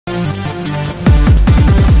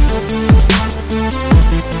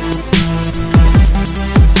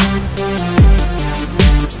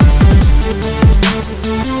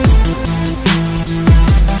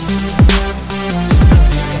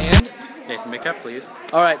recap, please.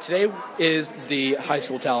 All right, today is the high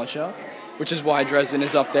school talent show, which is why Dresden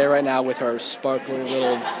is up there right now with her sparkly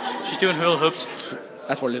little... She's doing hula hoops.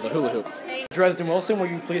 That's what it is, a hula hoop. Dresden Wilson, will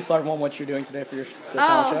you please tell everyone what you're doing today for your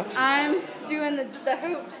talent show? I'm doing the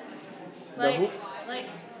hoops. The hoop? Like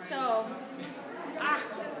so. Ah.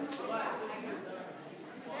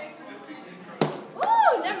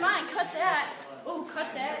 Ooh, never mind, cut that. Ooh,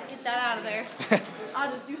 cut that, get that out of there.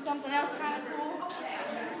 I'll just do something else kind of cool.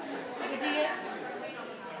 Ideas.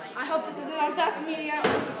 I hope this isn't on top of media.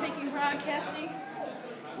 I'm taking broadcasting.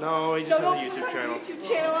 No, he just has a YouTube channel. YouTube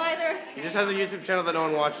channel either. He just has a YouTube channel that no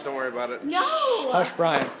one watches. Don't worry about it. No! Hush,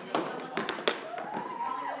 Brian.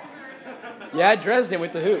 Yeah, Dresden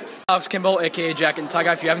with the hoops. Alex Kimball, a.k.a. Jack and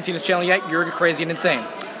Tyga. If you haven't seen his channel yet, you're crazy and insane.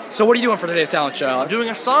 So what are you doing for today's talent show, Alex? I'm doing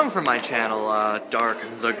a song for my channel, Dark,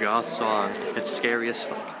 the goth song. It's scary as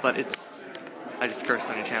fuck, but it's... I just cursed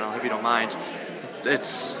on your channel, if you don't mind.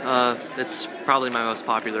 It's probably my most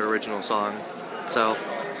popular original song, so...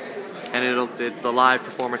 And the live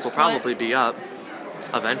performance will probably be up,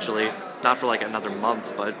 eventually. Not for like another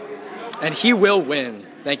month, but... And he will win.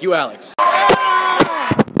 Thank you, Alex.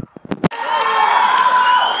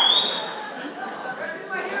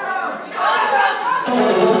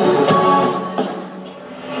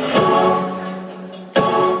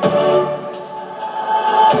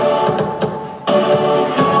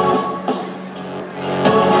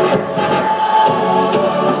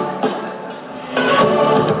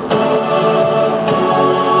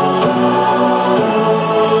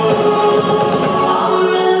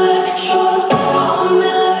 I'm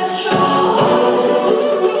electro.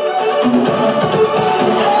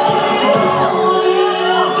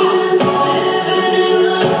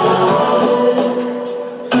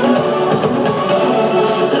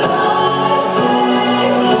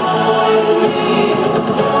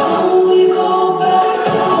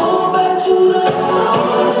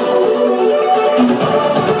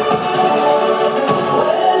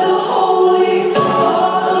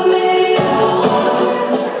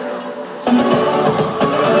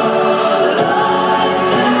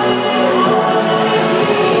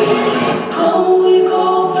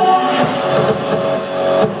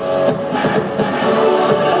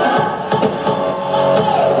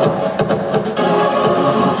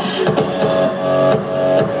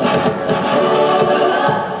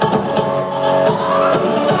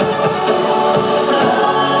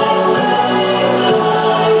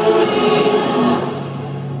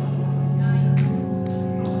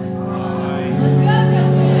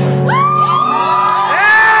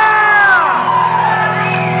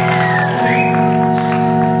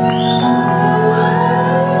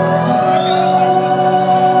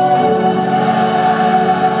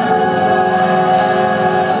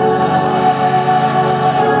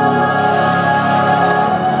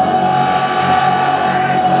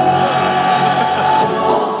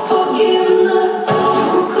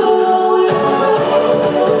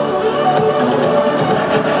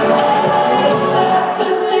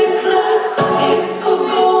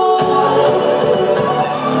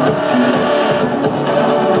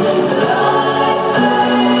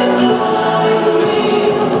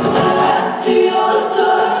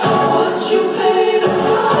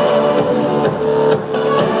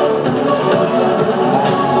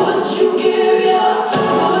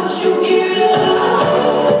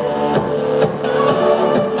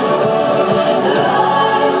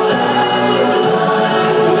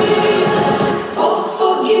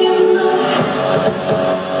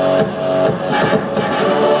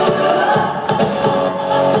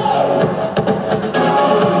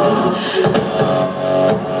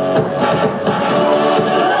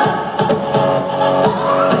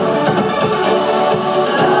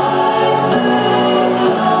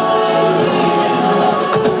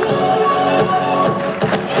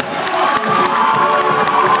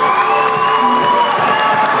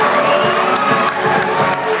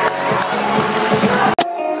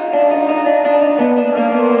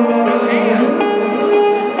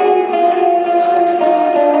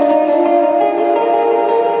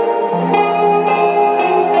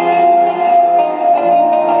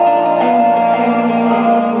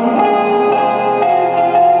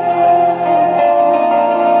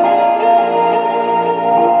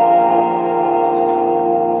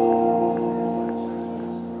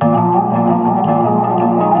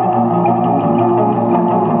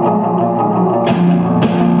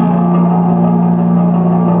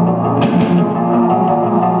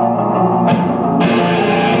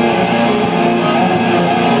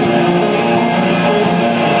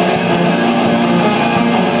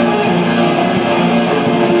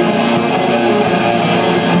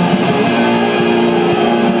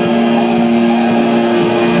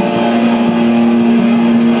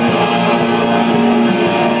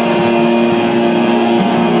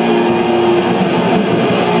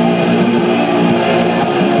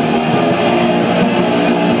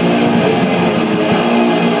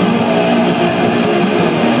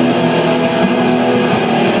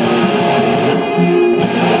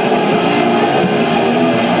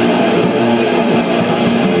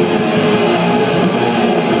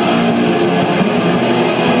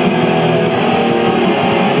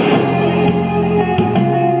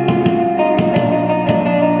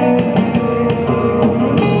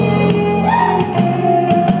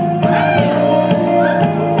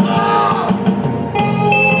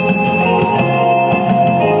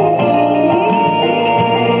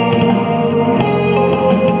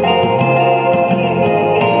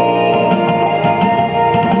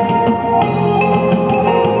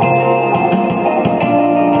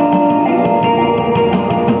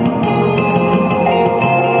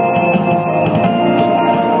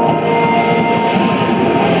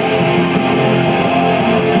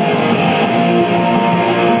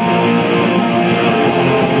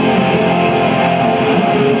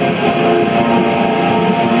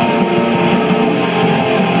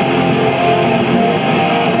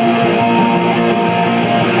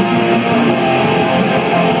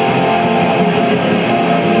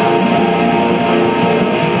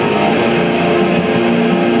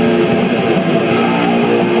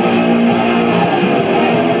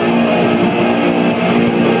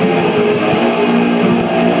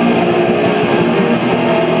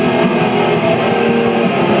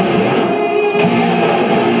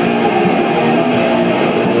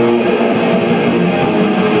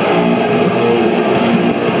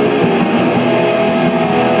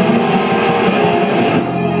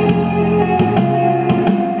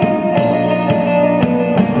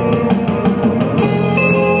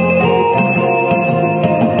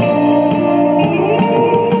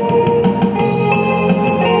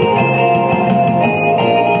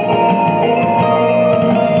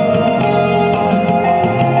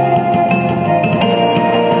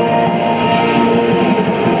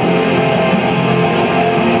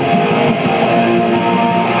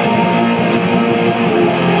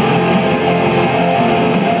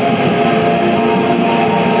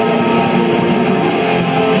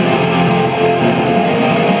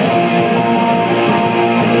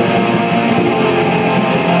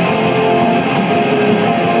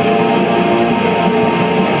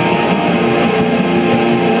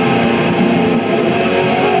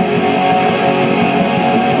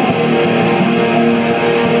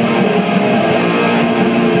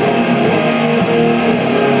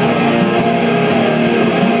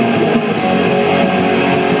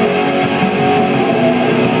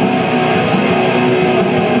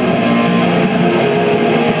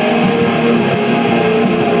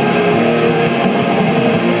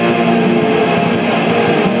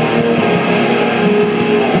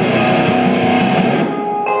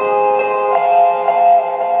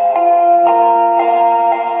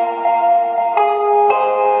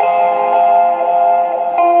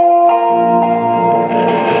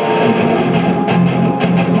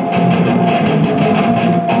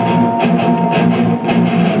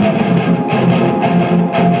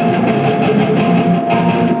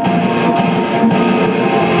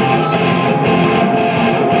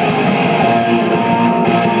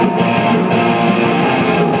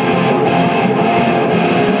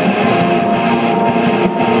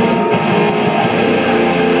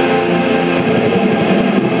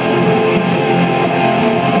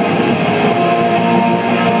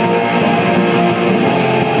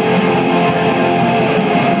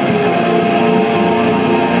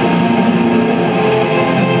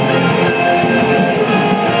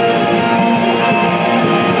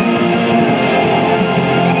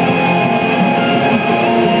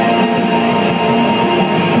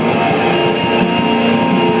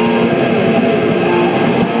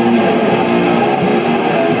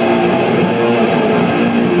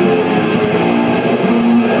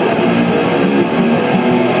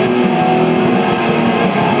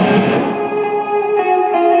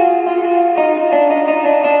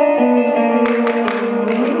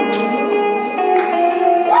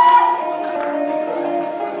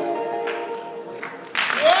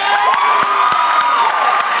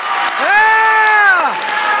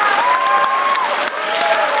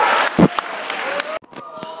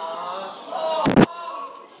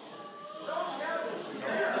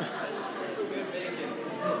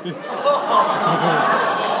 doesn't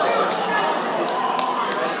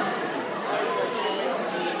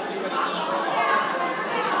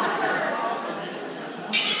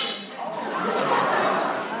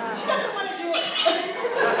want to do it.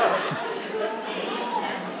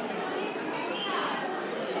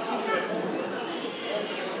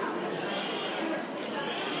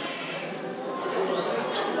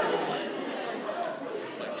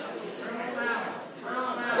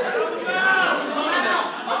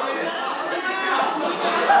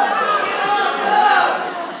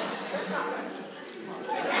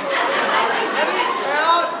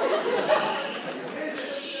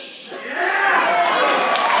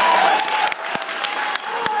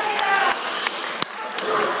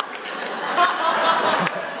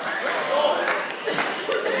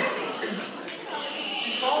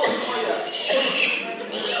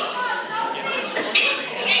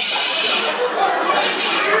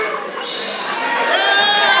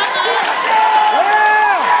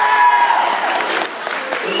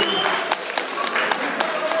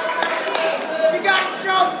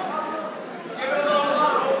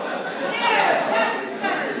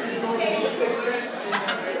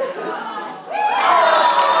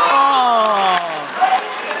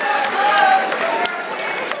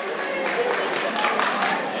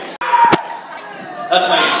 That's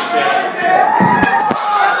my YouTube channel.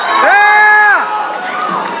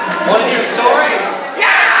 Want to hear a story?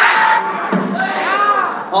 Yeah!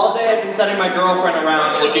 All day I've been sending my girlfriend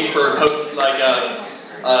around looking for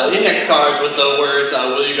index cards with the words,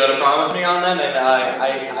 will you go to prom with me on them? And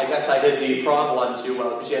I guess I did the prom one too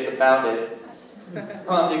well because she hasn't found it.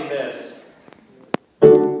 Prompting this.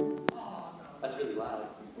 That's really loud.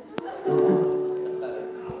 That's better.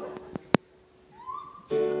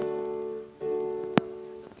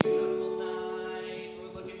 Beautiful night,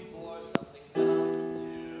 we're looking for something dumb to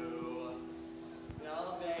do.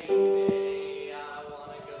 No, baby, I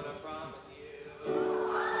wanna go to prom with you.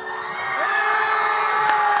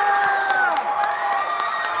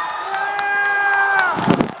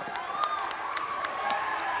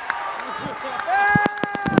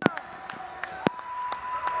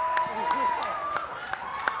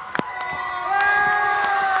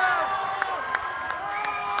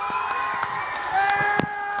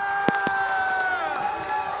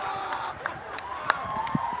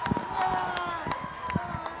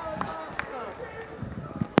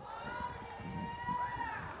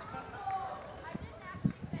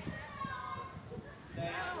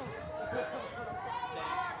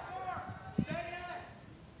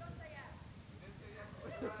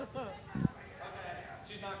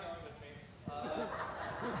 She's not going with me.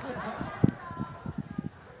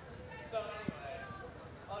 So anyway,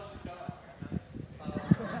 she's going. Hi,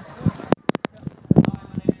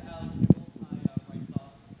 my name's Alex Kimball. I write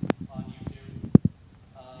songs on YouTube.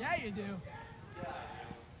 Yeah, you do.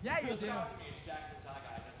 Yeah, I do. Yeah, you do. Me is Jack the Tie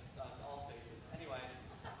Guy. That's all spaces. Anyway,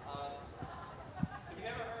 if you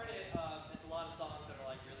never heard it, it's a lot of songs that are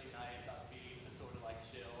like really nice, upbeat, just sort of like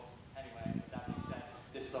chill. Anyway, with that being said,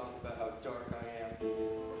 this song's about how dark I am.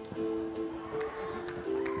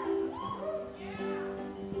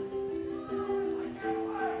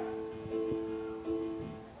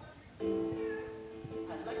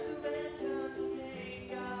 I like to wear tons of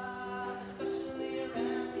makeup, especially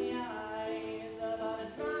around the eyes, but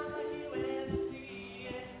it's not like you ever see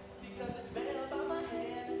it, because it's veiled by my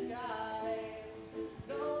hair disguise.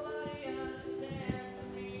 Nobody understands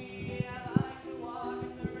me. I like to walk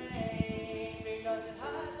in the rain, because it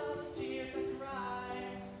hides all the tears I cry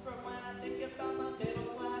from when I think about my middle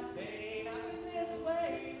class pain. I've been this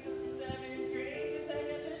way since the 7th grade, 'cause I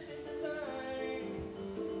got vision divine.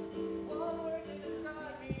 One word to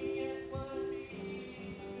describe me, it would be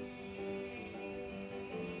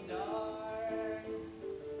dark.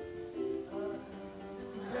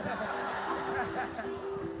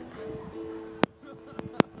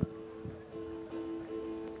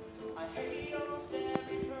 I hate almost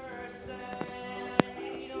every person. I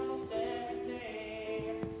hate almost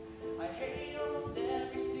everything. I hate almost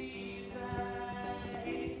every season. I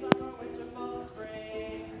hate summer, winter, fall,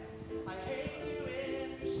 spring. I hate you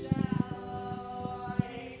if you're shallow. I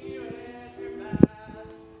hate you if you're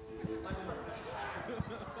fat. Like you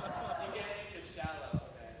get it, you're shallow,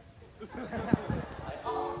 okay? I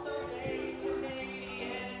also hate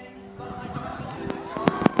Canadians, but my darkness isn't gone.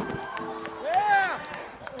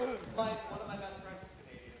 One of my best friends is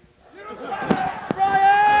Canadian.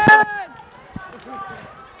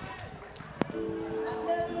 I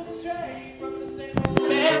never stray from the same old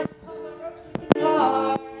man. On the roads in the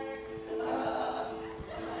dark.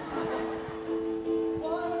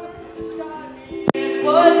 One word to describe me, it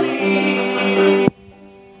would be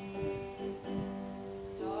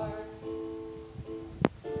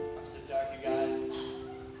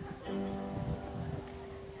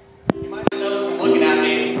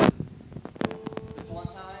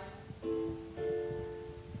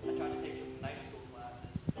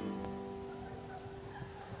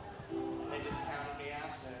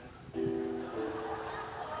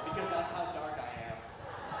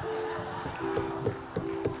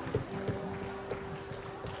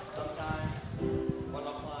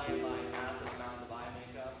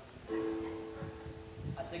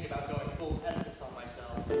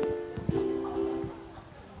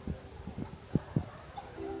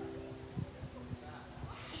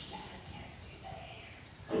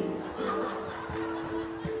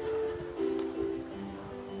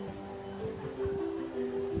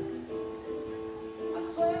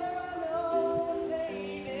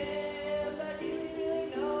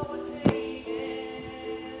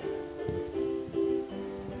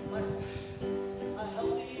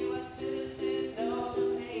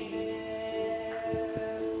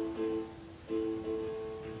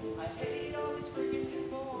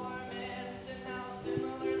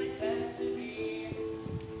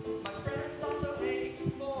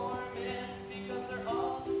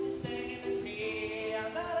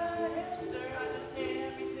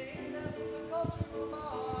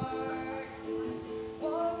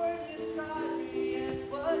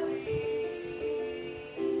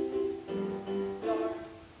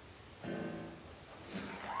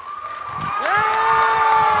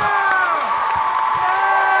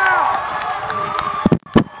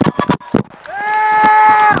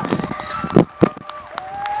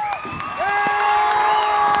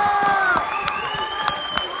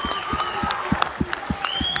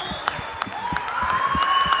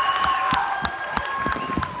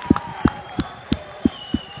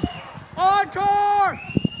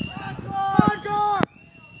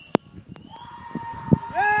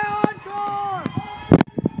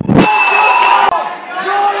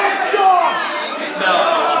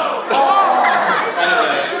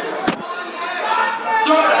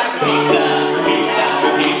Yeah!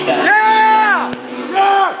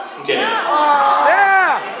 Okay.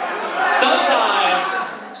 Yeah!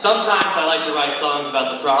 Sometimes I like to write songs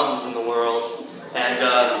about the problems in the world. And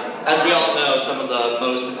as we all know, some of the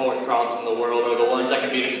most important problems in the world are the ones that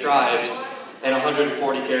can be described in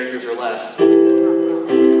 140 characters or less.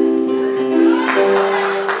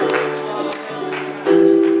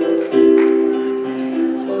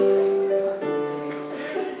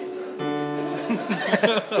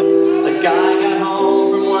 The guy got home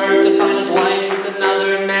from work to find his wife with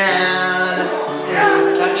another man.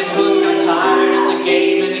 Captain Hook got tired of the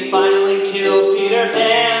game and he finally killed Peter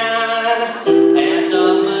Pan. And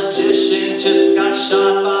a magician just got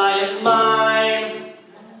shot by a mime.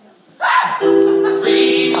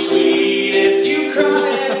 Retweet if you cry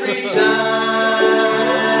every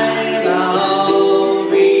time. Oh,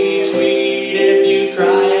 retweet if you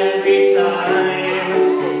cry every time.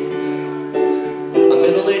 A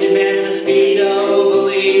middle-aged man in a Speedo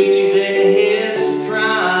believes he's in his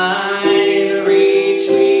prime.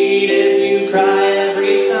 Retweet if you cry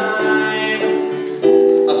every time.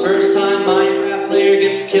 A first-time Minecraft player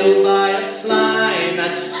gets killed by a slime.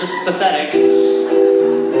 That's just pathetic.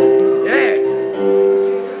 Yeah!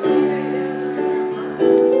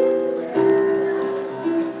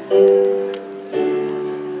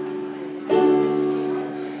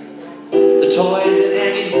 The toys in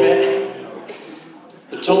Annie's bed.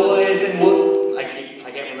 The toys in Wood. I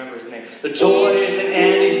can't remember his name. The toys in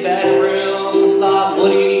Annie's bedroom thought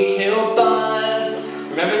Woody killed Buzz.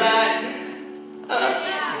 Remember that?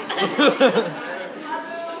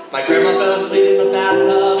 My grandma fell asleep in the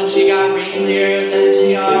bathtub and she got ringlier than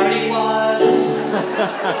she already was.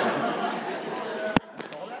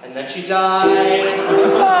 And then she died.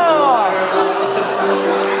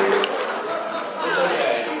 It's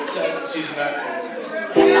okay. She's referenced.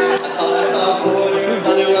 I thought I saw a quarter,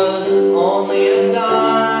 but it was only a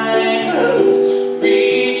dime.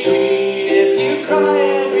 Retweet if you cry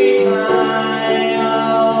every time.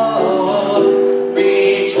 Oh,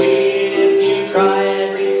 retweet if you cry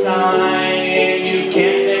every time. You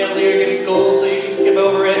can't say a lyric in school, so you just skip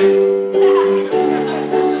over it.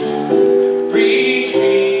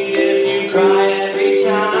 Retweet if you cry every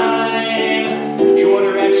time. You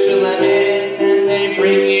order extra lemon and they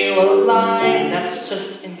bring you a line. That's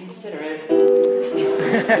just inconsiderate.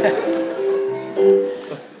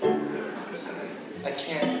 I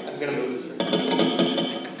can't. I'm gonna move this room.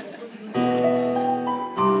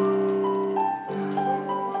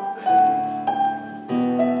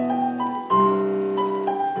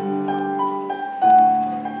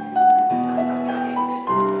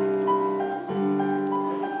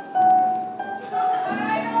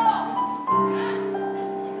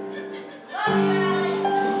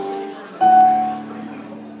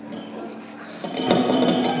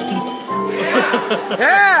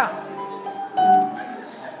 Yeah!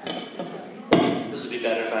 This would be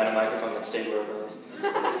better if I had a microphone that stayed where it was.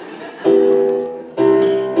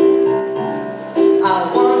 I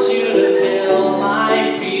want you to fill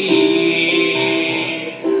my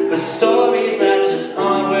feed with stories that just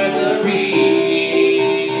aren't worth a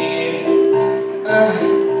read.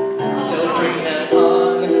 So bring them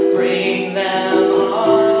on, bring them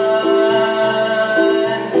on.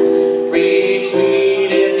 Retweet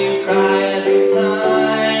if you cry every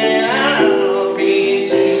time.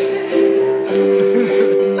 Retweet.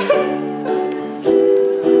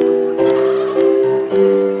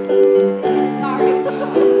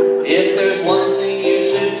 If there's one thing you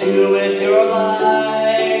should do with your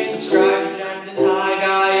life, subscribe to Jack the Tie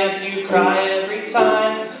Guy if you cry every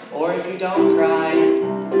time, or if you don't cry.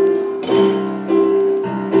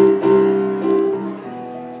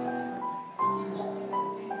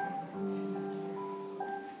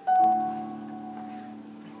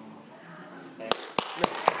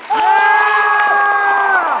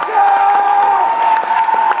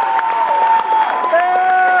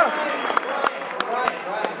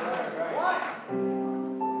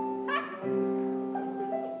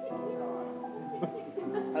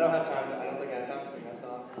 I don't have time. I don't think I have time to sing that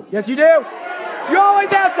song. Yes, you do! You always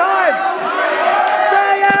have time!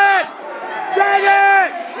 Sing it! Sing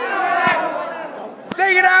it!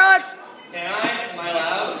 Sing it, Alex! Can I? Am I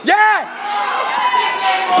loud? Yes!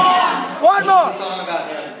 One What's more! the song about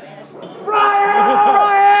him?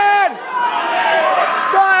 Brian!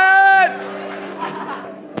 Brian!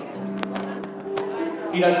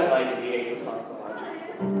 He doesn't like it. He hates the song so much.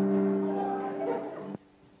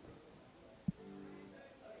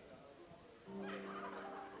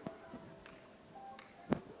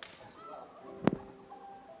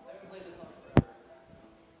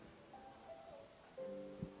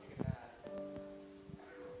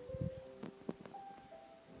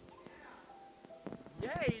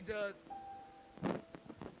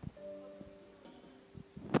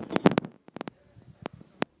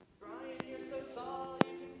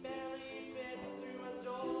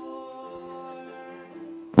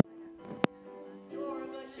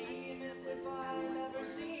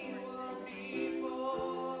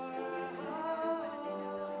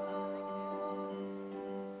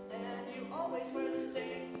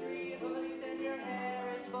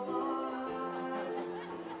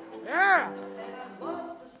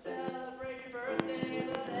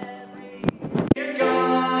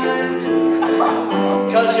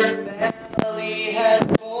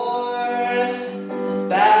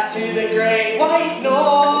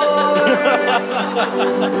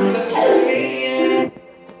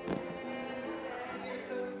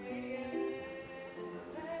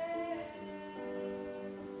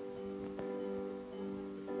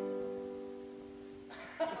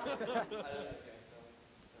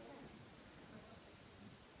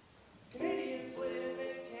 Canadians live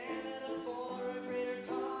in Canada for a greater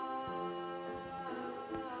cause,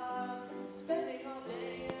 spending all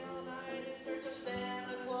day and all night in search of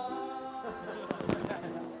Santa Claus.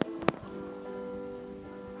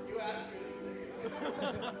 You asked me to sing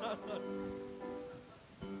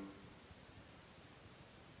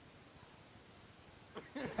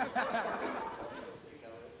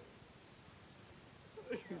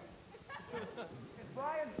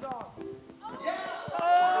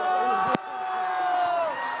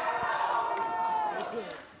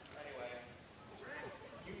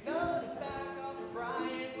You know to back off of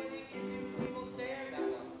Brian when he gives you evil stares at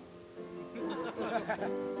him.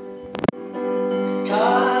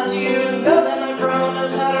 Cause you know that my bro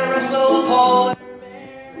knows how to wrestle a polar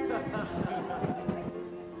bear.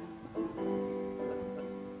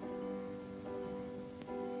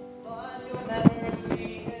 But you'll never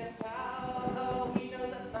see him pout. Oh, he knows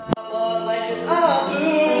that's not what life is all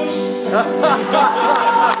boots.